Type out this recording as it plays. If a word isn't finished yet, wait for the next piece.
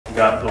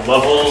got the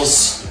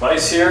Levels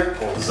device here.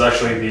 Well, this is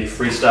actually the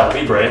Freestyle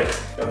Libre.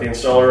 Got the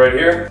installer right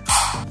here.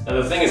 And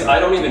the thing is, I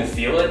don't even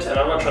feel it, and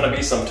I'm not trying to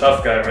be some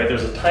tough guy, right?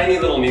 There's a tiny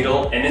little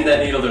needle, and in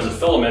that needle there's a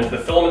filament. The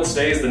filament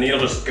stays, the needle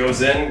just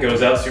goes in,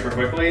 goes out super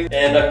quickly.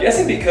 And I'm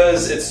guessing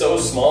because it's so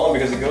small and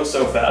because it goes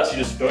so fast, you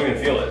just don't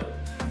even feel it.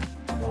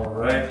 All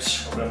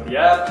right, open up the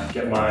app,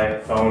 get my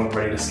phone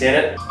ready to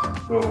scan it.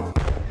 Boom.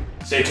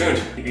 Stay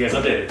tuned, keep you guys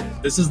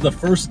updated. This is the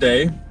first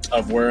day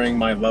of wearing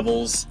my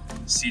Levels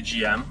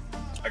CGM.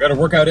 I got a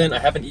workout in, I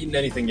haven't eaten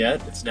anything yet.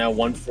 It's now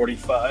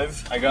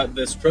 1:45. I got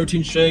this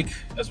protein shake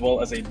as well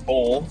as a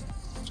bowl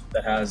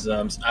that has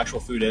some actual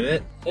food in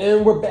it.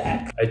 And we're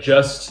back. I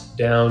just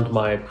downed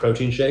my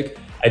protein shake.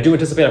 I do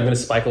anticipate I'm gonna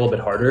spike a little bit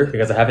harder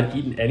because I haven't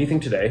eaten anything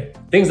today.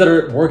 Things that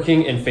are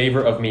working in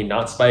favor of me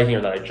not spiking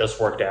are that I just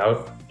worked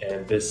out,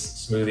 and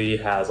this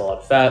smoothie has a lot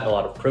of fat, a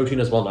lot of protein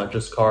as well, not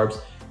just carbs.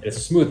 And it's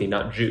a smoothie,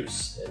 not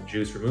juice. And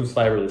juice removes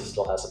fiber, this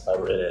still has some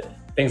fiber in it.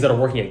 Things that are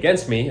working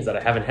against me is that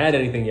I haven't had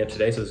anything yet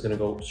today, so it's gonna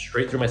go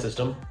straight through my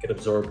system, get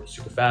absorbed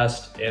super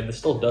fast, and this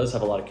still does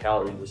have a lot of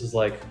calories. This is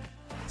like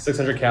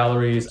 600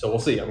 calories, so we'll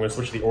see. I'm gonna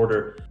switch the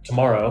order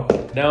tomorrow.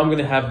 Now I'm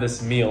gonna have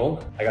this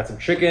meal. I got some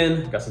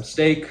chicken, got some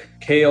steak,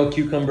 kale,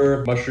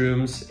 cucumber,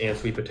 mushrooms, and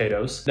sweet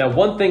potatoes. Now,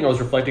 one thing I was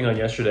reflecting on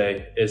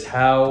yesterday is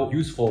how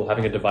useful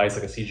having a device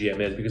like a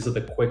CGM is because of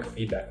the quick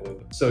feedback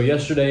loop. So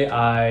yesterday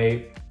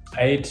I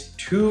ate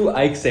 2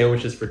 Ike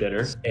sandwiches for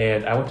dinner,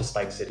 and I went to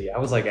Spike City. I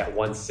was like at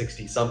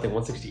 160 something,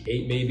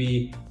 168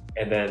 maybe,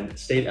 and then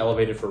stayed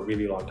elevated for a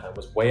really long time.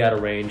 Was way out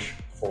of range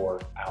for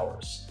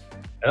hours.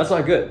 And that's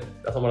not good.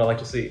 That's not what I like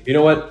to see. You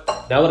know what?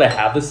 Now that I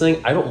have this thing,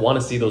 I don't want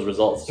to see those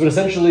results. So it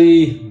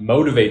essentially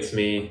motivates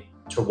me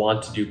to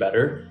want to do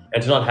better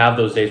and to not have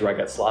those days where I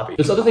get sloppy.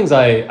 There's other things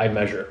I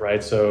measure,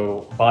 right?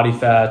 So body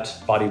fat,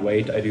 body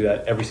weight, I do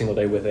that every single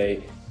day with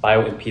a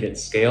bioimpedance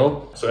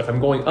scale. So if I'm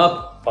going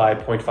up by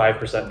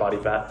 0.5% body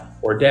fat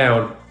or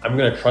down, I'm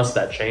gonna trust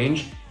that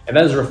change. And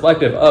that is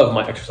reflective of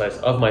my exercise,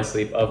 of my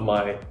sleep, of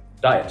my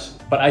diet.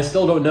 But I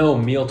still don't know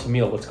meal to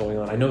meal what's going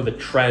on. I know the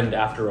trend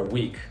after a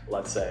week,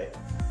 let's say.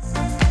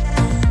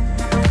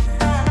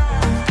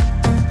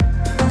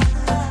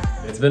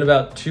 It's been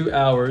about 2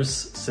 hours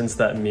since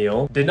that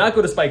meal. Did not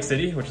go to Spike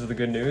City, which is the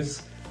good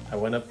news. I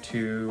went up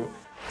to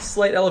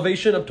slight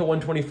elevation up to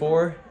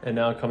 124 and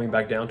now coming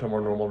back down to a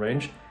more normal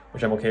range,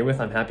 which I'm okay with,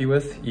 I'm happy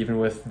with. Even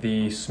with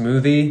the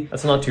smoothie,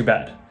 that's not too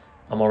bad.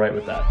 I'm all right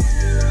with that.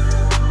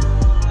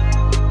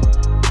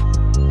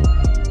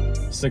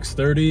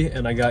 6:30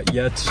 and I got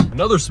yet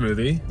another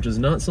smoothie, which is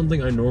not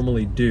something I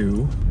normally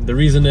do. The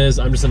reason is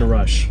I'm just in a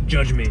rush.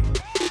 Judge me.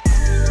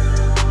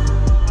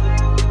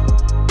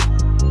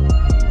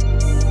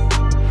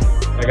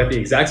 I got the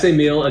exact same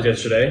meal as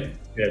yesterday.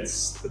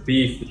 It's the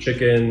beef, the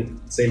chicken,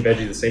 same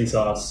veggies, the same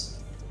sauce,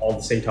 all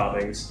the same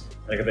toppings.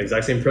 I got the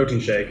exact same protein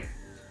shake.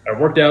 I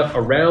worked out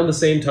around the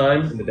same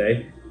time in the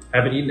day.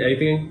 Haven't eaten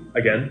anything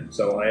again,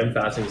 so I am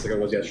fasting just like I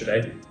was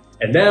yesterday.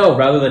 And now,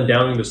 rather than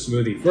downing the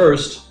smoothie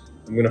first,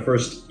 I'm gonna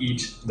first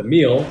eat the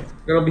meal.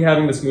 I'm gonna be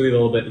having the smoothie a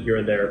little bit here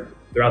and there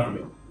throughout the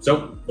meal.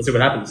 So let's see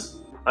what happens.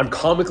 I'm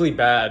comically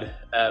bad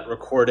at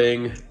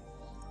recording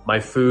my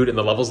food in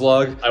the Levels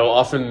log. I will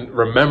often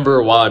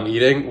remember while I'm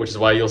eating, which is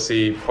why you'll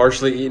see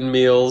partially eaten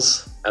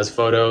meals as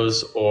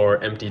photos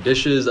or empty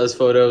dishes as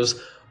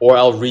photos, or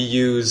I'll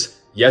reuse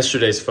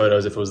yesterday's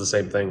photos if it was the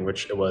same thing,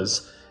 which it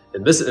was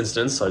in this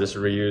instance, so I just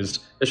reused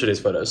yesterday's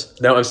photos.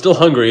 Now I'm still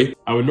hungry.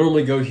 I would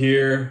normally go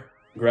here,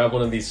 grab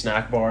one of these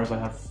snack bars. I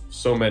have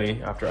so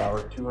many after our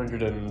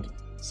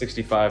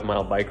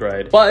 265-mile bike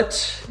ride.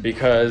 But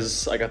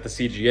because I got the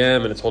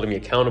CGM and it's holding me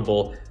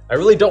accountable, I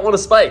really don't want to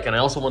spike. And I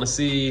also want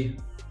to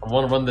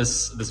run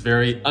this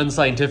very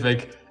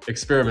unscientific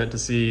experiment to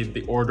see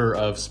the order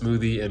of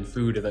smoothie and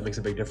food, if that makes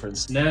a big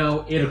difference.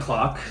 Now, 8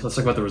 o'clock, let's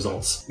talk about the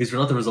results. These are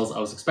not the results I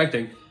was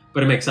expecting,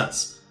 but it makes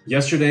sense.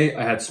 Yesterday,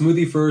 I had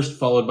smoothie first,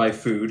 followed by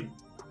food,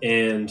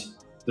 and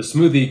the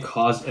smoothie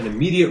caused an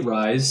immediate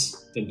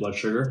rise in blood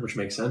sugar, which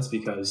makes sense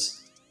because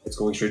it's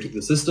going straight to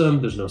the system,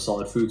 there's no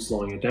solid food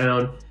slowing it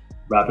down,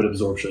 rapid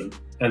absorption.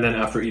 And then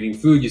after eating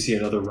food, you see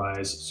another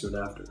rise soon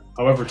after.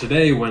 However,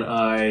 today when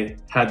I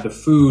had the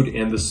food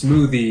and the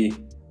smoothie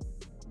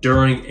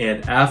during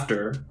and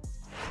after,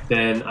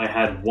 then I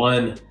had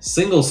one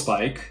single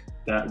spike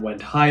that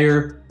went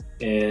higher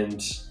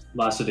and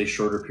lasted a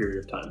shorter period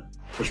of time.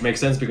 Which makes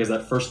sense because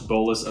that first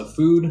bolus of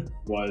food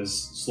was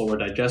slower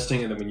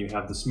digesting, and then when you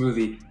have the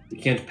smoothie,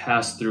 it can't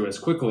pass through as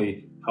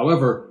quickly.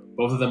 However,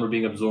 both of them are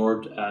being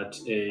absorbed at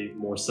a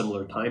more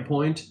similar time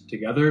point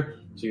together,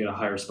 so you get a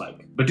higher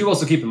spike. But do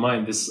also keep in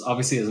mind, this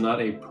obviously is not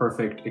a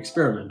perfect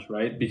experiment,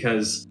 right?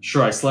 Because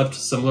sure, I slept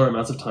similar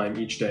amounts of time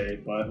each day,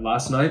 but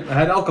last night I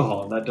had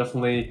alcohol, and that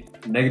definitely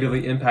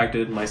negatively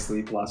impacted my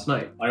sleep last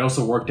night. I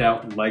also worked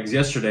out legs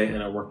yesterday,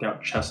 and I worked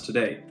out chest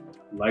today.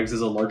 Legs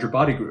is a larger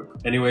body group.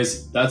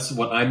 Anyways, that's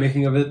what I'm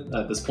making of it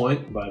at this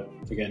point. But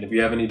again, if you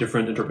have any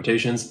different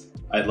interpretations,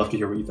 I'd love to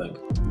hear what you think.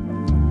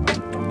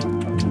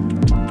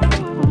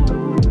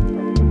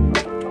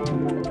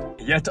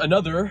 Yet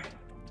another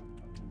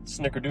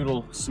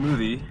snickerdoodle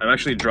smoothie. I'm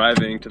actually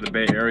driving to the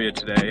Bay Area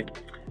today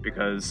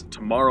because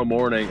tomorrow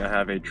morning I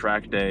have a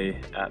track day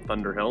at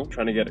Thunderhill.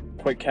 Trying to get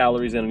quick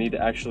calories in. I need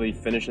to actually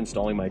finish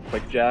installing my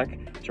quick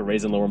jack to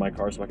raise and lower my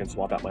car so I can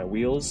swap out my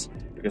wheels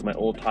because my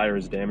old tire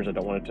is damaged. I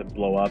don't want it to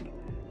blow up,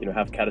 you know,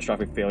 have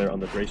catastrophic failure on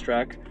the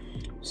racetrack.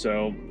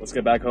 So let's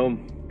get back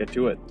home, get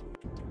to it.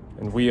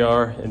 And we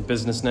are in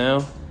business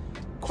now.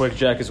 Quick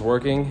jack is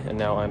working and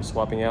now I'm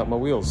swapping out my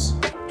wheels.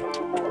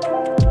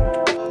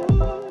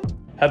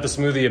 Had the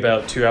smoothie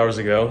about 2 hours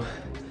ago.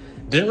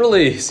 Didn't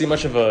really see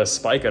much of a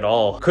spike at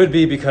all. Could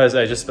be because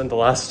I just spent the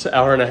last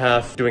hour and a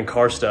half doing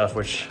car stuff,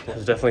 which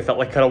has definitely felt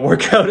like kind of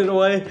workout in a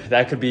way.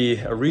 That could be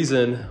a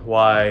reason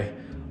why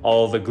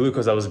all the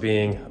glucose that was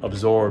being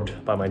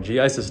absorbed by my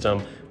GI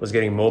system was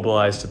getting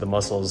mobilized to the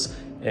muscles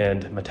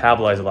and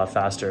metabolized a lot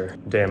faster.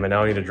 Damn, and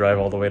now I need to drive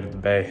all the way to the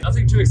Bay.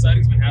 Nothing too exciting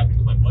has been happening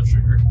with my blood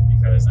sugar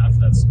because after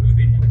that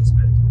smoothie, I've just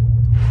been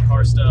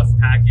car stuff,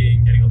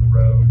 packing, getting on the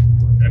road.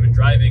 And I've been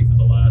driving for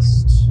the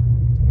last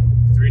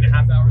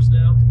 3.5 hours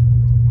now.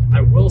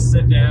 I will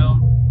sit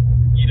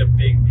down, eat a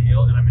big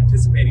meal, and I'm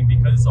anticipating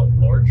because it's a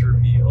larger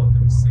meal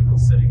in a single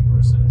sitting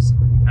versus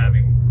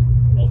having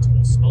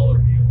multiple smaller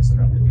meals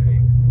throughout the day,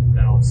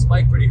 that I'll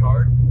spike pretty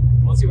hard.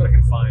 We'll see what I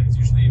can find. It's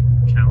usually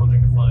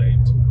challenging to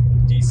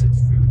find decent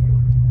food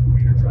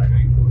when you're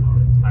driving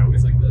on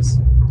highways like this.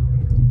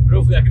 But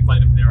hopefully I can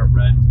find a Panera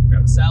Bread,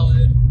 grab a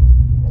salad,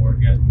 or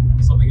get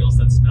something else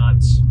that's not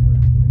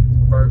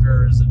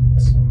burgers and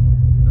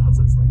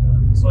nonsense like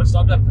that. So I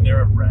stopped at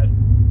Panera Bread.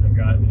 I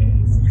got a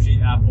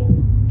Fuji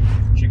apple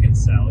chicken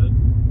salad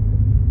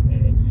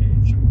and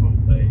a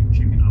Chipotle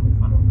chicken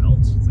avocado melt.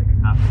 It's like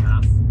a half and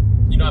half.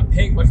 You know, I'm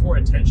paying much more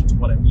attention to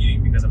what I'm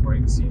eating because I'm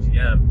wearing the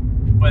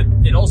CGM. But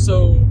it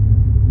also,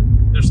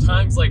 there's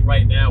times like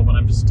right now when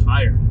I'm just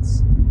tired.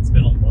 It's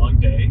been a long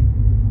day,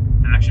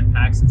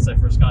 action-packed since I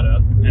first got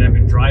up, and I've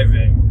been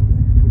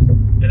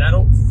driving, and I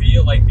don't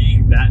feel like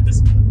being that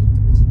disciplined.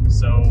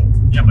 So,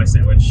 yeah, my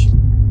sandwich, I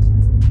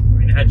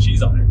mean, it had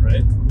cheese on it,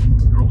 right?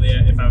 Normally,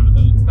 if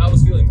I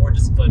was feeling more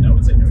disciplined, I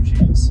would say no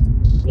cheese.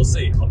 We'll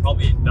see. I'll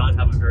probably not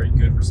have a very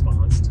good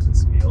response to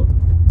this meal,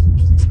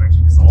 which is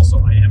expected, because also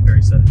I am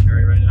very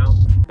sedentary right now.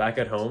 Back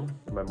at home,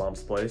 at my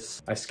mom's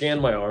place, I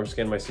scanned my arm,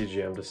 scanned my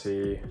CGM to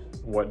see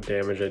what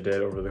damage I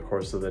did over the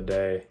course of the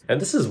day.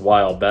 And this is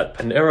wild, that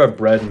Panera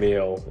Bread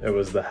meal, it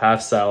was the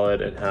half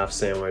salad and half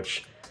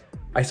sandwich.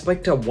 I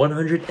spiked to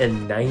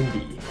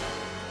 190.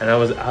 And I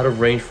was out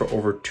of range for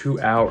over 2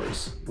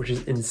 hours, which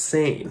is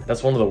insane.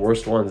 That's one of the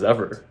worst ones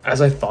ever.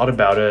 As I thought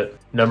about it,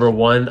 number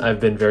one, I've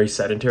been very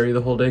sedentary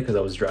the whole day because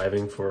I was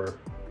driving for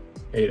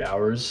 8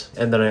 hours.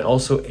 And then I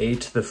also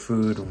ate the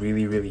food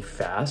really, really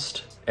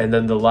fast. And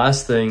then the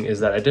last thing is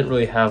that I didn't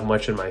really have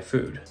much in my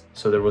food.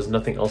 So there was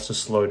nothing else to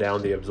slow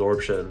down the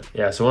absorption.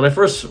 Yeah, so when I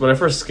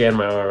first scanned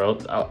my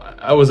arm,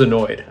 I was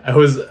annoyed. I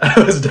was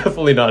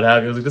definitely not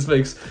happy. I was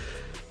like,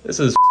 this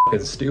is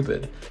fucking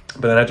stupid.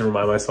 But then I had to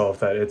remind myself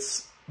that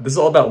this is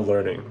all about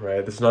learning,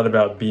 right? This is not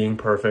about being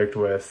perfect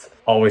with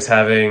always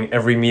having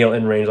every meal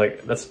in range.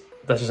 Like that's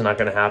just not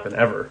gonna happen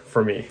ever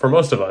for me, for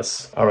most of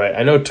us. All right,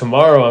 I know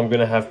tomorrow I'm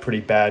gonna have pretty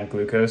bad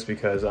glucose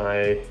because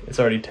it's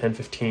already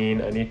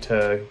 10:15. I need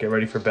to get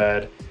ready for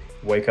bed,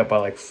 wake up by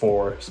like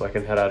 4 so I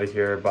can head out of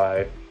here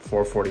by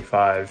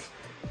 4:45,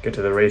 get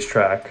to the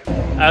racetrack.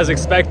 As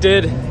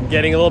expected,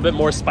 getting a little bit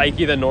more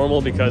spiky than normal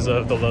because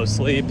of the low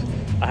sleep.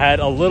 I had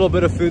a little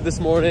bit of food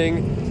this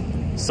morning,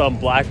 some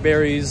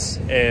blackberries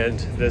and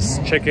this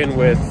chicken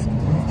with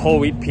whole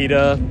wheat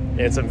pita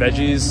and some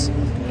veggies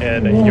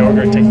and a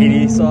yogurt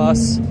Tahiti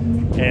sauce,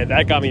 and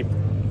that got me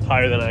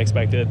higher than I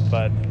expected,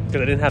 but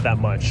because I didn't have that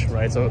much,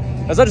 right? So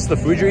that's not just the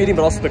food you're eating,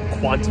 but also the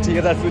quantity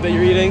of that food that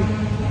you're eating.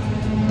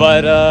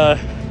 But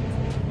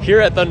here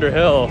at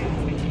Thunderhill,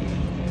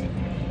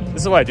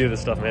 this is why I do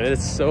this stuff, man.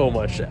 It's so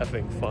much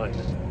effing fun.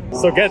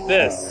 So get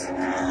this.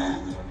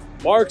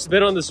 Mark's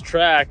been on this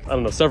track, I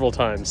don't know, several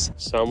times.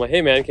 So I'm like,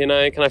 hey man, can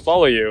I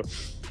follow you?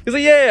 He's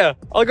like, yeah,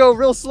 I'll go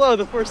real slow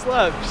the first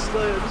lap, just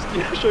you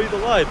know, show you the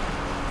line.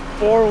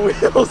 4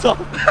 wheels off.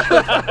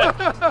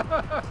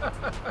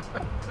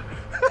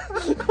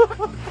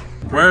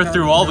 We're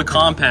through all the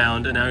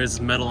compound and now it's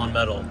metal on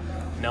metal.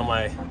 Now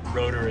my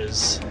rotor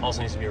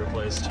also needs to be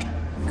replaced.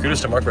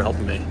 Kudos to Mark for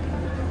helping me.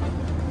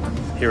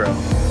 Hero.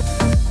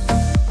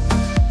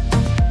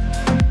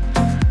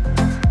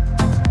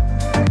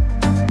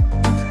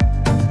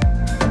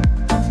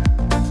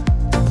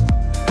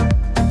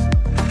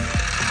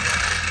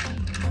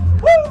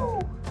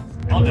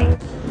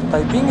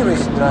 By being a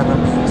racing driver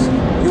means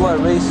you are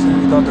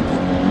racing with other people.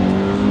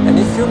 And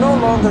if you no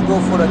longer go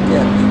for a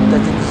gap that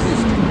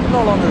exists, you're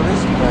no longer a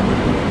racing driver.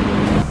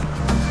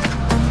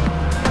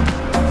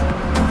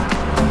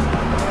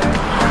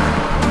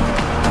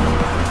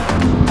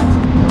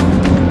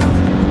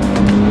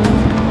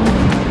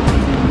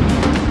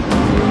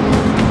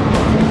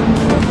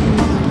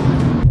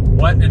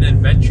 What an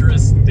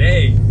adventurous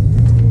day.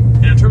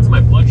 And in terms of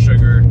my blood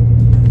sugar,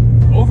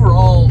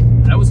 overall,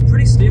 I was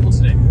pretty stable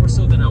today, more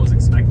so than I was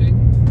expecting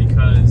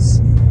because,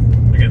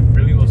 again,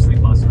 really low sleep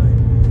last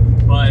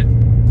night. But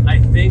I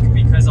think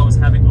because I was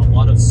having a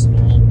lot of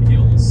small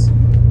meals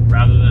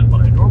rather than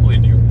what I normally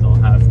do, because I'll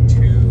have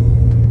 2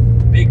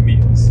 big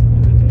meals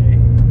in a day,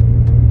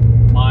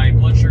 my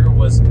blood sugar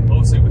was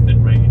mostly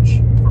within range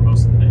for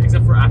most of the day,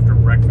 except for after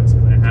breakfast,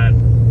 because I had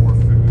more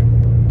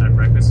food at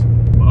breakfast.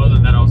 But other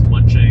than that, I was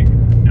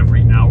munching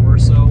every hour or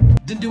so.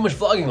 Didn't do much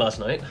vlogging last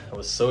night. I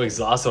was so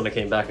exhausted when I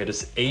came back. I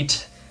just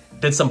ate,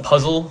 did some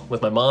puzzle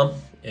with my mom,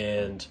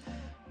 and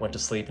went to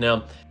sleep.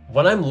 Now,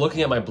 when I'm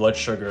looking at my blood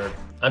sugar,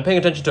 I'm paying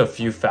attention to a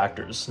few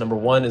factors. Number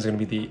 1 is going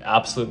to be the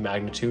absolute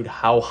magnitude.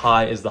 How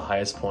high is the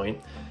highest point?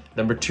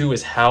 Number 2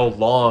 is how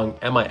long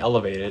am I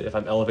elevated? If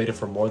I'm elevated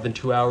for more than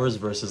 2 hours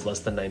versus less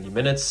than 90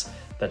 minutes,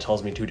 that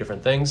tells me 2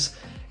 different things.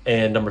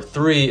 And number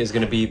 3 is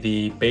going to be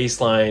the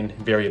baseline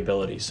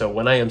variability. So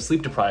when I am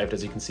sleep deprived,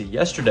 as you can see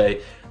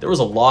yesterday, there was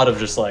a lot of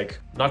just like,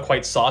 not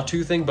quite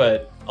sawtoothing,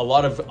 but a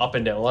lot of up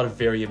and down, a lot of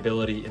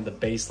variability in the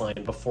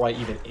baseline before I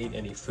even ate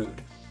any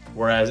food.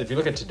 Whereas if you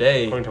look at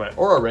today, according to my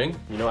Oura ring,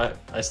 you know,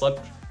 I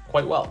slept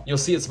quite well. You'll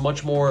see it's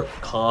much more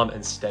calm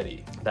and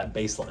steady, that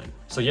baseline.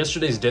 So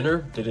yesterday's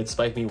dinner, did it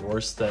spike me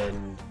worse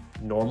than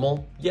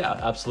normal? Yeah,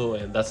 absolutely.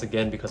 And that's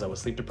again because I was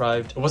sleep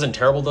deprived. It wasn't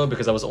terrible though,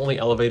 because I was only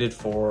elevated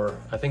for,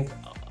 I think,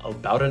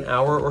 about an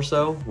hour or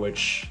so,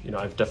 which, you know,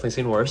 I've definitely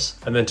seen worse.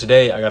 And then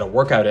today I got a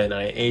workout in and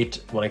I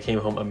ate when I came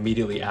home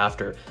immediately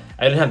after.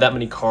 I didn't have that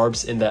many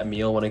carbs in that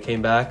meal when I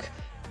came back,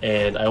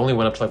 and I only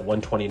went up to like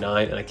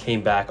 129 and I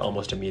came back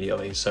almost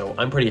immediately. So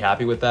I'm pretty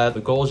happy with that.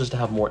 The goal is just to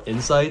have more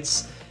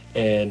insights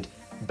and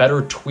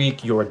better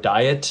tweak your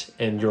diet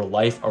and your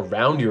life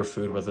around your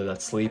food, whether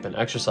that's sleep and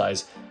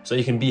exercise, so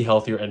you can be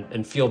healthier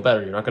and feel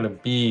better. You're not gonna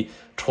be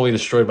totally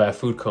destroyed by a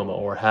food coma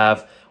or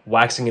have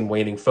waxing and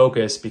waning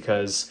focus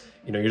because,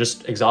 you know, you're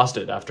just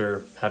exhausted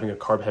after having a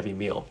carb-heavy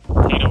meal.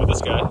 Hanging out with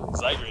this guy,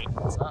 Zygreen.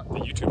 What's up? The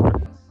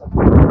YouTuber.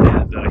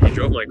 And he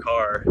drove my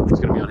car. It's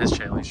gonna be on his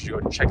channel. You should go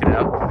and check it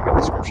out in the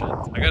description.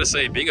 I gotta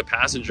say, being a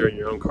passenger in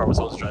your own car when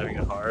someone's driving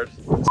it hard,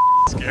 it's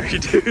scary,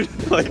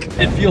 dude. Like,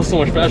 it feels so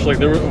much faster. Like,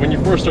 when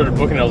you first started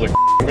booking, I was like,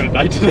 I'm gonna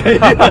die today.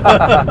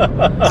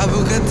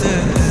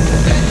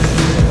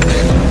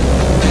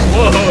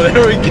 Whoa,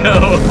 there we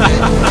go.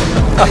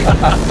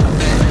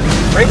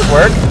 Brakes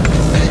work.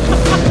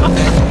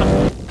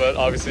 But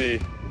obviously,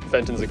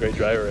 Fenton's a great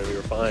driver and we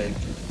were fine.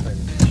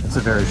 It's a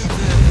very short.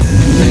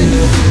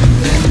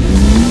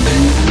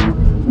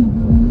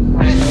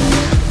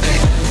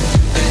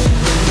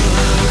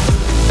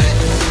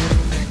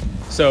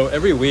 So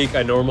every week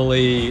I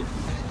normally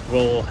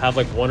will have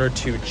like 1 or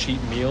 2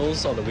 cheat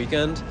meals on the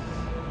weekend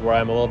where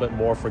I'm a little bit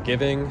more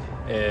forgiving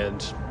and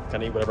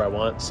kind of eat whatever I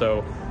want.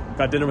 So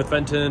got dinner with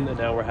Fenton and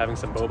now we're having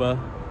some boba.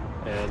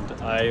 And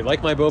I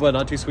like my boba,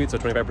 not too sweet, so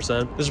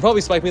 25%. This will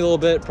probably spike me a little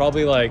bit,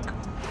 probably like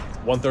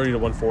 130 to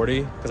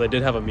 140, because I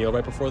did have a meal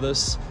right before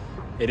this.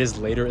 It is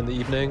later in the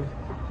evening,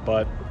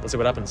 but let's see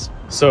what happens.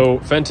 So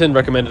Fenton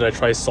recommended I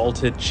try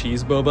salted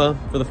cheese boba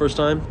for the first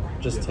time.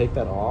 Just take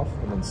that off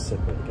and then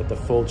sip it. Get the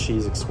full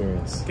cheese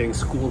experience. Getting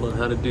schooled on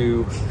how to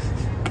do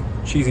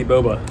cheesy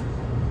boba.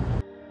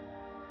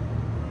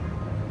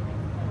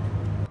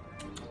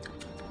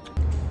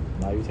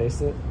 Now you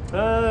taste it?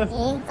 It's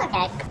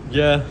okay.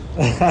 Yeah,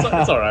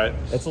 it's all right.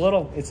 It's a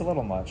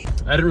little much.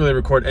 I didn't really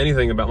record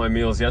anything about my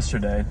meals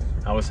yesterday.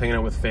 I was hanging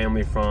out with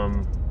family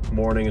from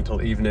morning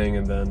until evening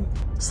and then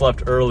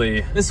slept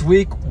early. This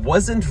week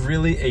wasn't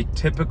really a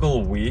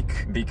typical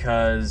week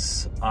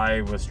because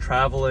I was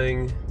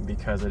traveling,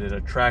 because I did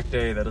a track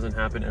day. That doesn't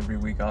happen every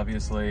week,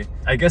 obviously.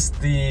 I guess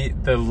the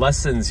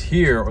lessons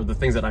here, or the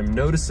things that I'm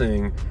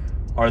noticing,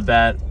 are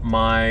that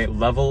my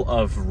level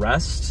of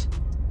rest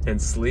and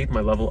sleep,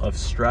 my level of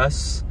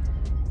stress,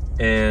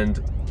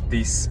 and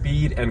the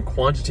speed and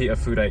quantity of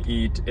food I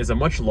eat is a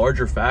much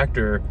larger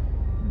factor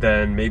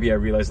than maybe I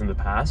realized in the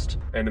past.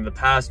 And in the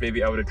past,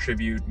 maybe I would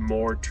attribute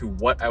more to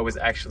what I was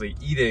actually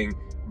eating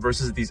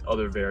versus these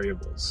other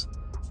variables.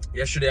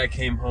 Yesterday I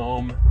came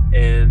home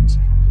and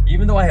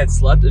even though I had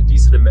slept a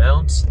decent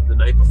amount the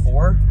night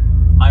before,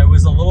 I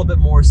was a little bit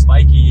more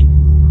spiky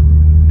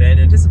than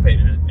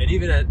anticipated. And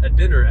even at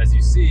dinner, as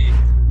you see,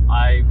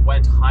 I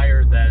went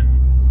higher than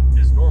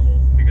is normal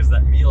because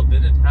that meal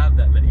didn't have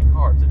that many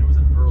carbs and it was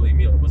an early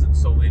meal. It wasn't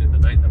so late in the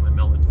night that my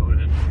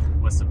melatonin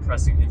was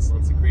suppressing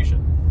insulin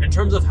secretion. In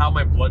terms of how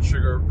my blood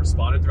sugar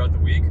responded throughout the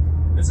week,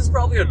 this is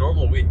probably a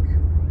normal week.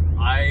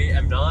 I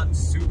am not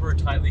super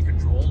tightly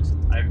controlled.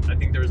 I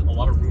think there's a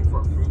lot of room for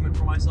improvement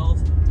for myself,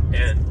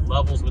 and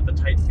levels with the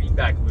tight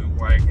feedback loop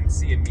where I can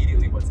see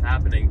immediately what's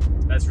happening,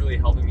 that's really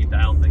helping me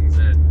dial things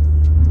in.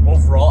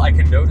 Overall, I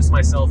can notice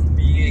myself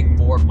being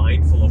more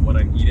mindful of what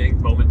I'm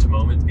eating moment to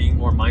moment, being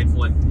more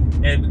mindful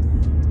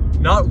and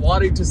not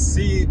wanting to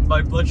see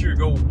my blood sugar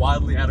go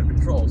wildly out of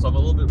control. So I'm a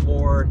little bit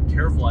more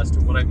careful as to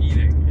what I'm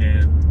eating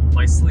and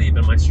my sleep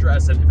and my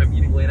stress and if I'm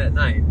eating late at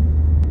night.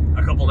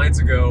 A couple nights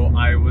ago,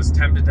 I was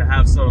tempted to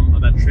have some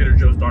of that Trader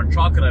Joe's dark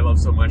chocolate I love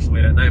so much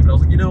late at night, but I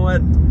was like, you know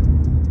what?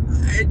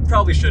 I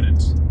probably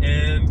shouldn't.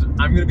 And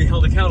I'm gonna be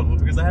held accountable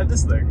because I have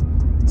this thing.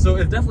 So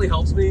it definitely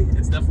helps me.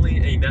 It's definitely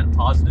a net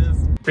positive.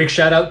 Big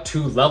shout out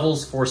to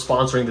Levels for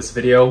sponsoring this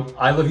video.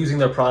 I love using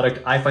their product.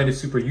 I find it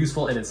super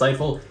useful and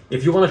insightful.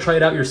 If you want to try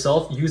it out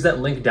yourself, use that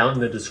link down in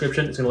the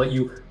description. It's going to let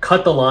you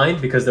cut the line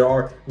because there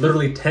are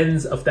literally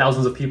tens of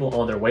thousands of people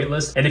on their wait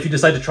list. And if you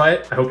decide to try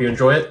it, I hope you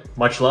enjoy it.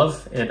 Much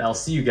love, and I'll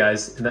see you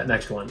guys in that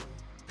next one.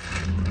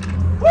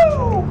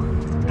 Woo!